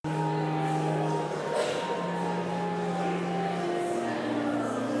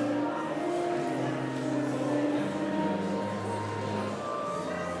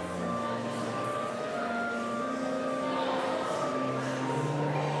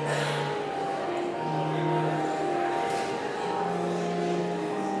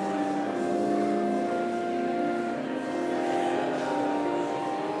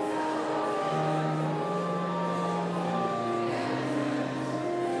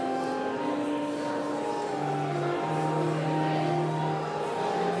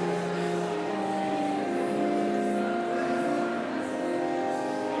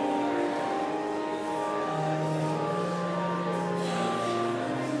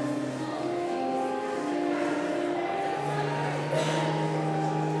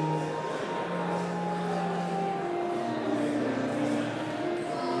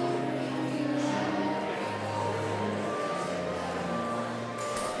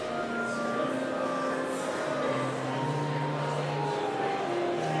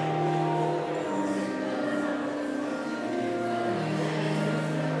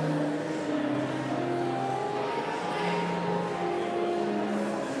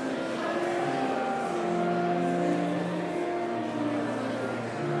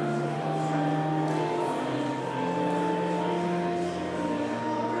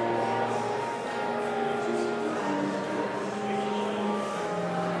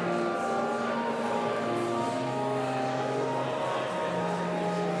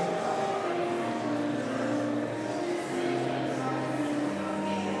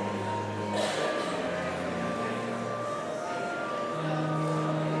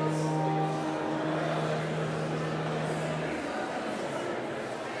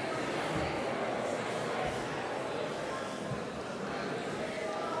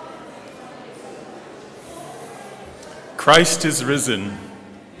Christ is risen.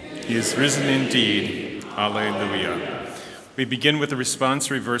 He is risen indeed. Alleluia. We begin with the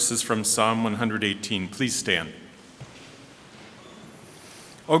responsory verses from Psalm 118. Please stand.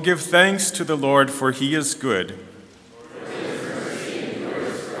 Oh, give thanks to the Lord, for he is good.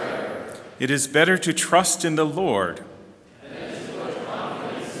 It is better to trust in the Lord.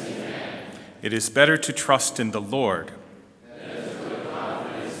 It is better to trust in the Lord.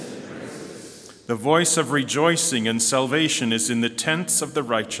 The voice of rejoicing and salvation is in the tents of the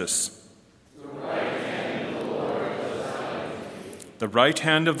righteous. The right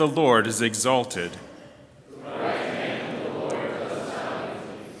hand of the Lord is exalted.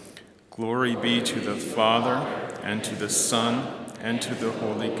 Glory be to the Father, and to the Son, and to the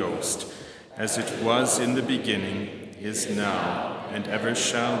Holy Ghost, as it was in the beginning, is now, and ever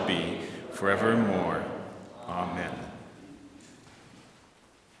shall be, forevermore. Amen.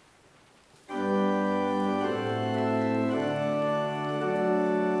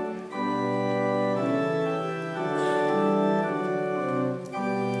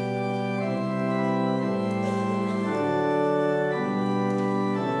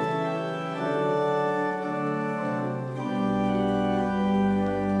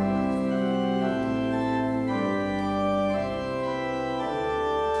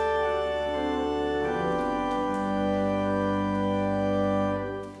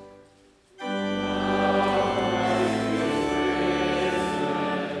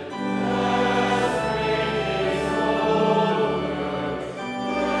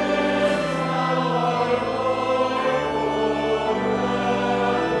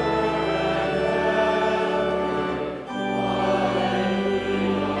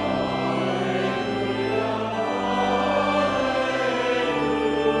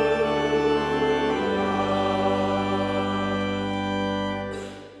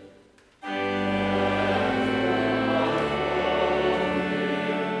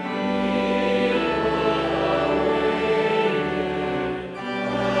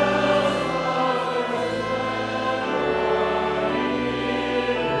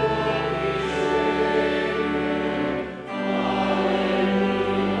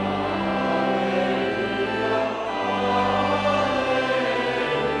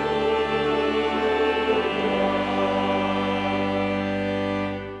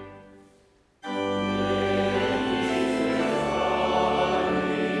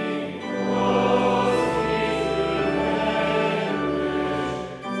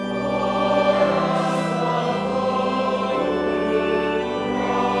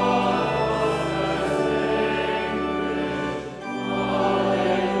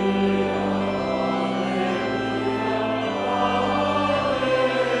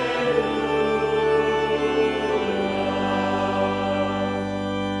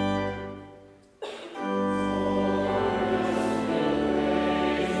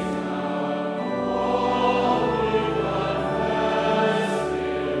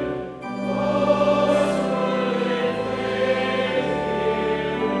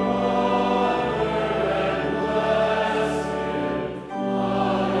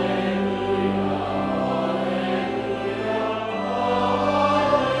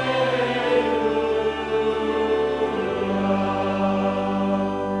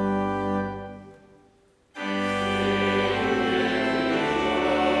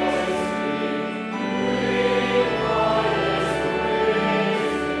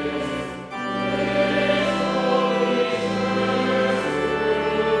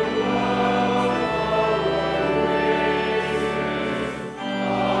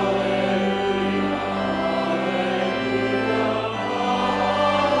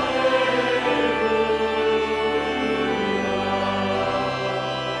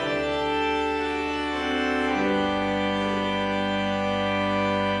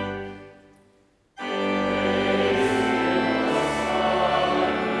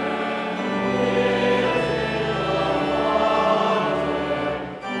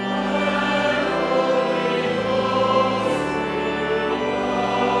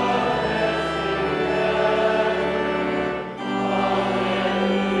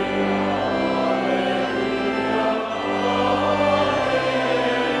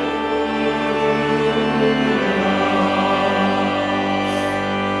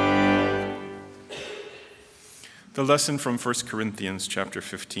 The lesson from 1 Corinthians chapter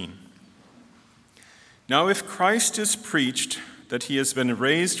 15. Now if Christ is preached that he has been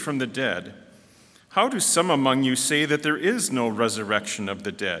raised from the dead, how do some among you say that there is no resurrection of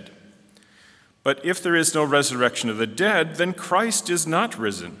the dead? But if there is no resurrection of the dead, then Christ is not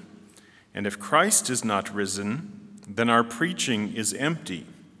risen. And if Christ is not risen, then our preaching is empty,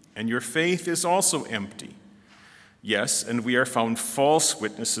 and your faith is also empty. Yes, and we are found false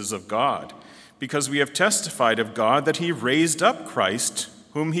witnesses of God, because we have testified of God that he raised up Christ,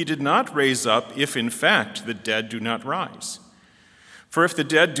 whom he did not raise up, if in fact the dead do not rise. For if the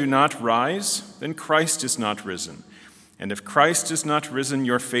dead do not rise, then Christ is not risen. And if Christ is not risen,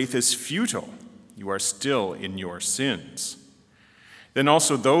 your faith is futile. You are still in your sins. Then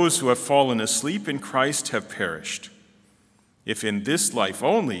also those who have fallen asleep in Christ have perished. If in this life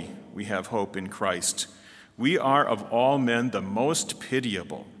only we have hope in Christ, we are of all men the most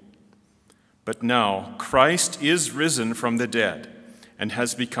pitiable. But now Christ is risen from the dead and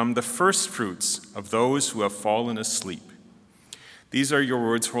has become the firstfruits of those who have fallen asleep. These are your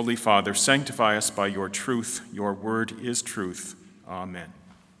words, Holy Father. Sanctify us by your truth. Your word is truth. Amen.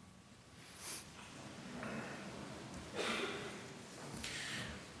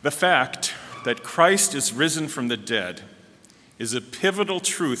 The fact that Christ is risen from the dead is a pivotal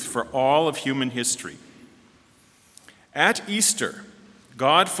truth for all of human history. At Easter,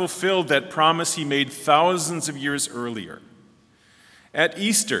 God fulfilled that promise he made thousands of years earlier. At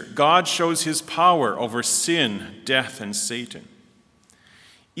Easter, God shows his power over sin, death, and Satan.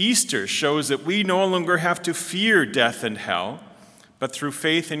 Easter shows that we no longer have to fear death and hell, but through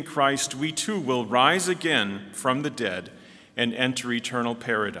faith in Christ, we too will rise again from the dead and enter eternal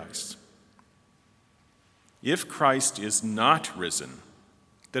paradise. If Christ is not risen,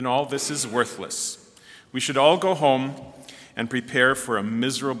 then all this is worthless. We should all go home and prepare for a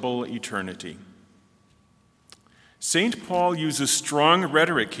miserable eternity. St. Paul uses strong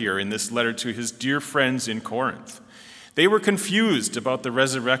rhetoric here in this letter to his dear friends in Corinth. They were confused about the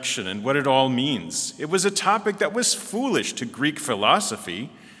resurrection and what it all means. It was a topic that was foolish to Greek philosophy.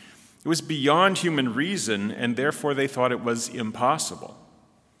 It was beyond human reason, and therefore they thought it was impossible.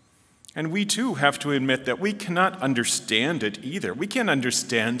 And we too have to admit that we cannot understand it either. We can't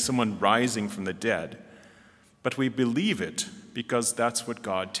understand someone rising from the dead, but we believe it because that's what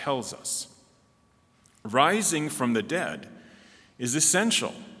God tells us. Rising from the dead is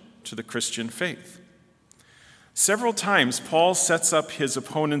essential to the Christian faith. Several times, Paul sets up his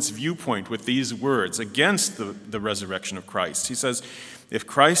opponent's viewpoint with these words against the resurrection of Christ. He says, if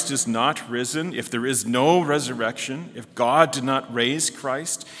Christ is not risen, if there is no resurrection, if God did not raise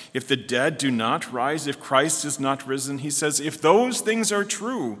Christ, if the dead do not rise, if Christ is not risen, he says, if those things are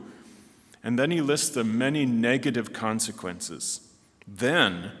true, and then he lists the many negative consequences,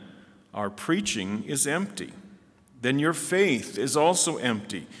 then our preaching is empty. Then your faith is also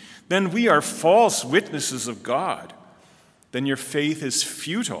empty. Then we are false witnesses of God. Then your faith is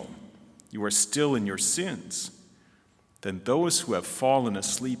futile. You are still in your sins. Then those who have fallen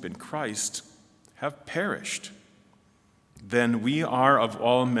asleep in Christ have perished. Then we are of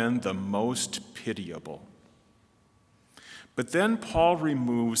all men the most pitiable. But then Paul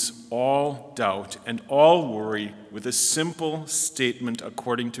removes all doubt and all worry with a simple statement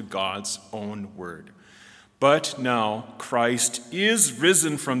according to God's own word. But now Christ is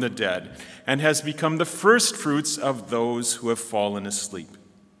risen from the dead and has become the firstfruits of those who have fallen asleep.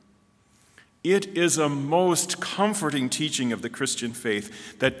 It is a most comforting teaching of the Christian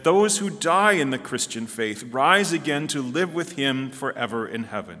faith that those who die in the Christian faith rise again to live with him forever in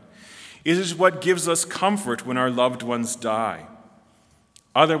heaven. It is what gives us comfort when our loved ones die.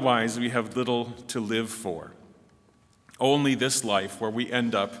 Otherwise, we have little to live for. Only this life where we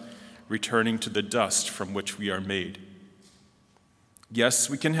end up returning to the dust from which we are made. Yes,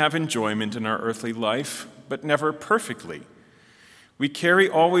 we can have enjoyment in our earthly life, but never perfectly. We carry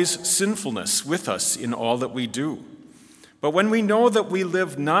always sinfulness with us in all that we do. But when we know that we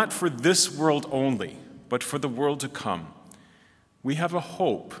live not for this world only, but for the world to come, we have a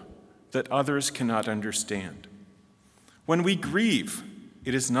hope that others cannot understand. When we grieve,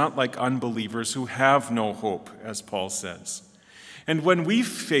 it is not like unbelievers who have no hope, as Paul says. And when we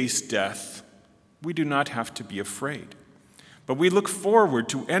face death, we do not have to be afraid, but we look forward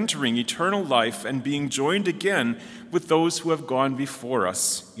to entering eternal life and being joined again with those who have gone before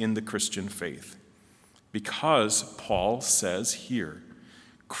us in the Christian faith. Because Paul says here,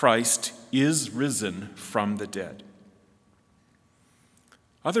 Christ is risen from the dead.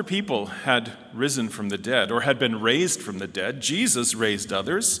 Other people had risen from the dead or had been raised from the dead. Jesus raised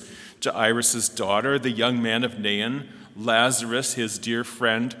others, Jairus' daughter, the young man of Nain, Lazarus, his dear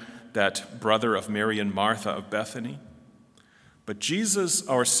friend, that brother of Mary and Martha of Bethany. But Jesus,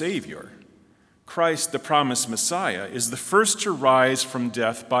 our Savior, Christ, the promised Messiah, is the first to rise from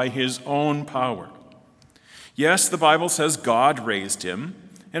death by his own power. Yes, the Bible says God raised him,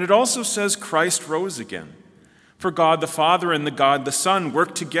 and it also says Christ rose again. For God the Father and the God the Son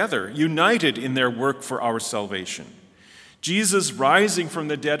work together, united in their work for our salvation. Jesus rising from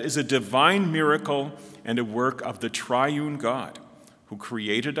the dead is a divine miracle and a work of the triune God who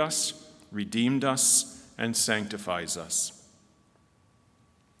created us, redeemed us, and sanctifies us.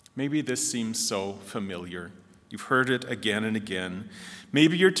 Maybe this seems so familiar. You've heard it again and again.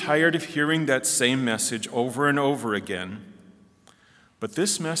 Maybe you're tired of hearing that same message over and over again. But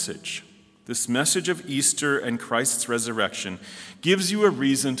this message of Easter and Christ's resurrection, gives you a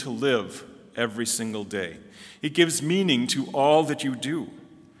reason to live every single day. It gives meaning to all that you do.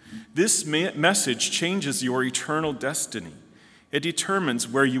 This message changes your eternal destiny. It determines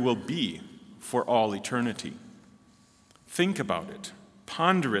where you will be for all eternity. Think about it.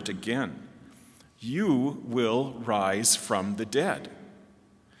 Ponder it again. You will rise from the dead.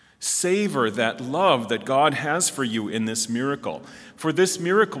 Savor that love that God has for you in this miracle. For this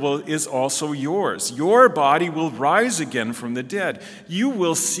miracle is also yours. Your body will rise again from the dead. You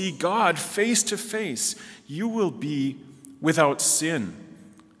will see God face to face. You will be without sin.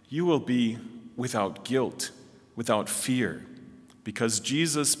 You will be without guilt, without fear, because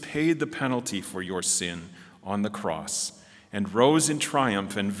Jesus paid the penalty for your sin on the cross and rose in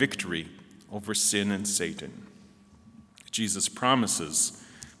triumph and victory over sin and Satan. Jesus promises,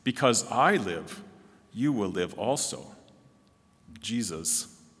 because I live, you will live also.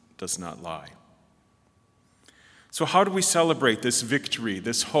 Jesus does not lie. So how do we celebrate this victory,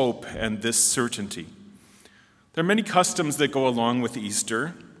 this hope, and this certainty? There are many customs that go along with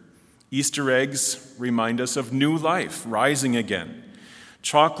Easter. Easter eggs remind us of new life, rising again.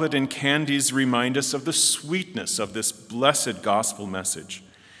 Chocolate and candies remind us of the sweetness of this blessed gospel message.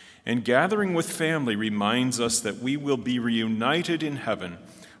 And gathering with family reminds us that we will be reunited in heaven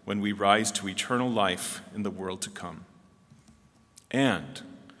when we rise to eternal life in the world to come. And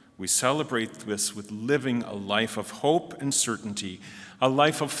we celebrate this with living a life of hope and certainty, a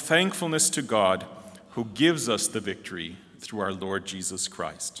life of thankfulness to God who gives us the victory through our Lord Jesus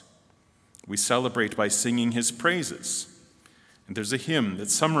Christ. We celebrate by singing his praises. And there's a hymn that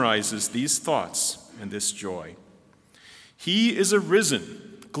summarizes these thoughts and this joy. He is a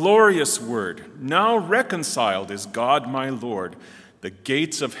risen, glorious word. Now reconciled is God my Lord. The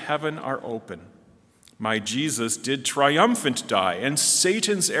gates of heaven are open. My Jesus did triumphant die, and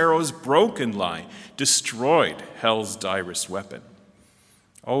Satan's arrows broken lie, destroyed hell's direst weapon.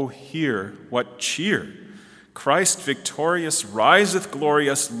 Oh, hear what cheer! Christ victorious riseth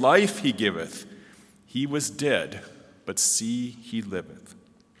glorious, life he giveth. He was dead, but see, he liveth.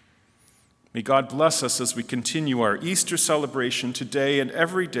 May God bless us as we continue our Easter celebration today and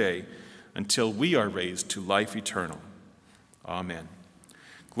every day until we are raised to life eternal. Amen.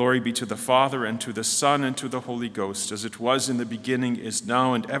 Glory be to the Father, and to the Son, and to the Holy Ghost, as it was in the beginning, is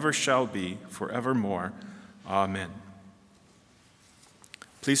now, and ever shall be, forevermore. Amen.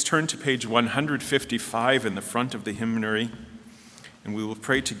 Please turn to page 155 in the front of the hymnary, and we will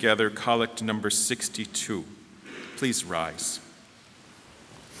pray together collect number 62. Please rise.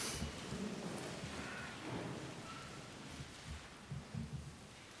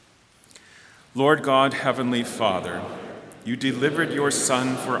 Lord God, Heavenly Father, you delivered your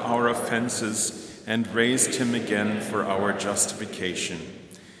Son for our offenses and raised him again for our justification.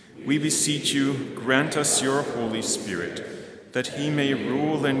 We beseech you, grant us your Holy Spirit, that he may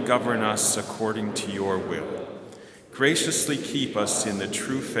rule and govern us according to your will. Graciously keep us in the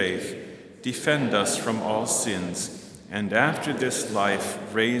true faith, defend us from all sins, and after this life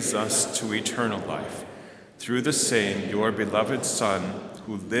raise us to eternal life. Through the same, your beloved Son,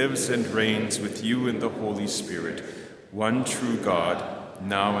 who lives and reigns with you in the Holy Spirit, one true God,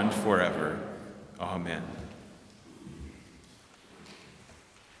 now and forever. Amen.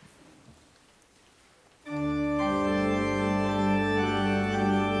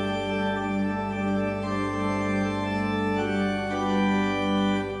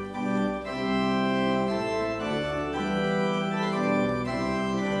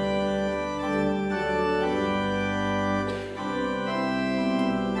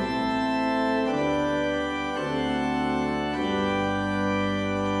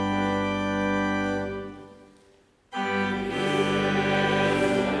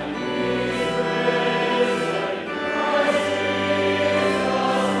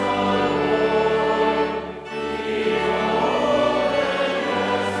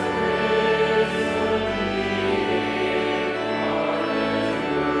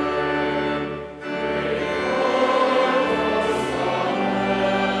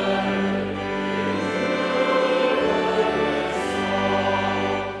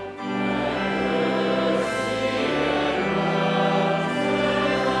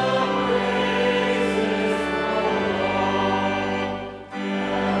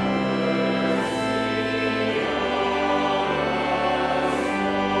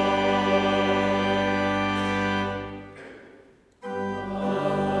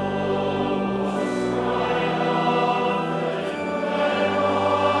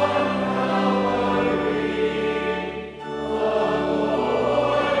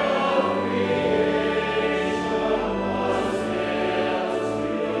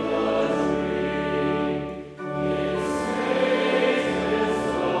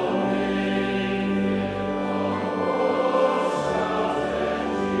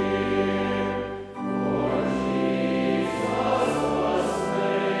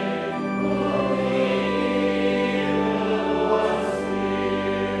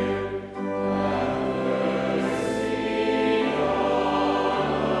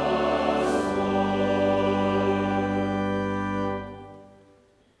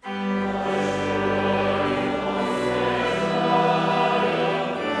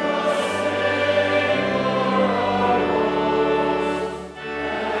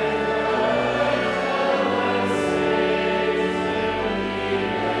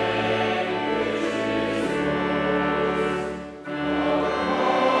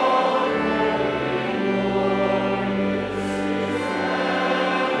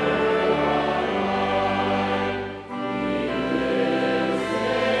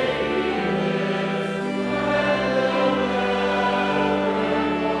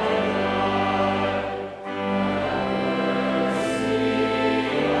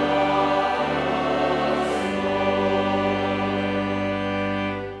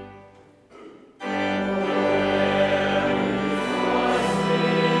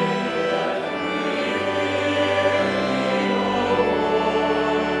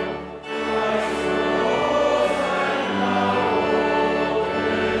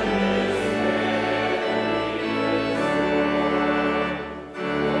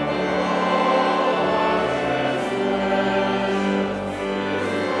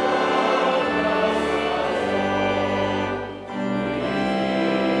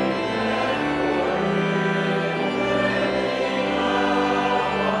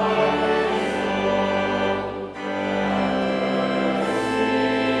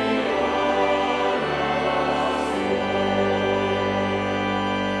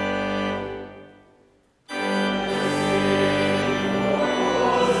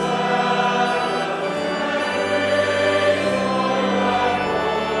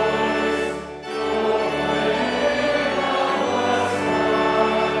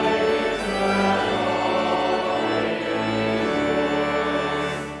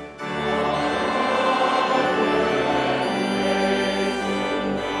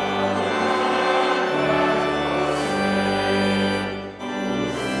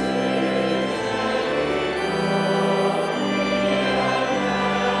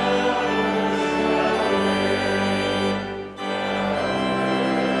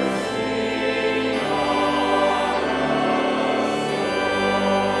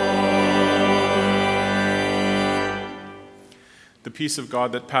 peace of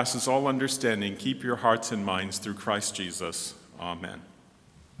God that passes all understanding keep your hearts and minds through Christ Jesus. Amen.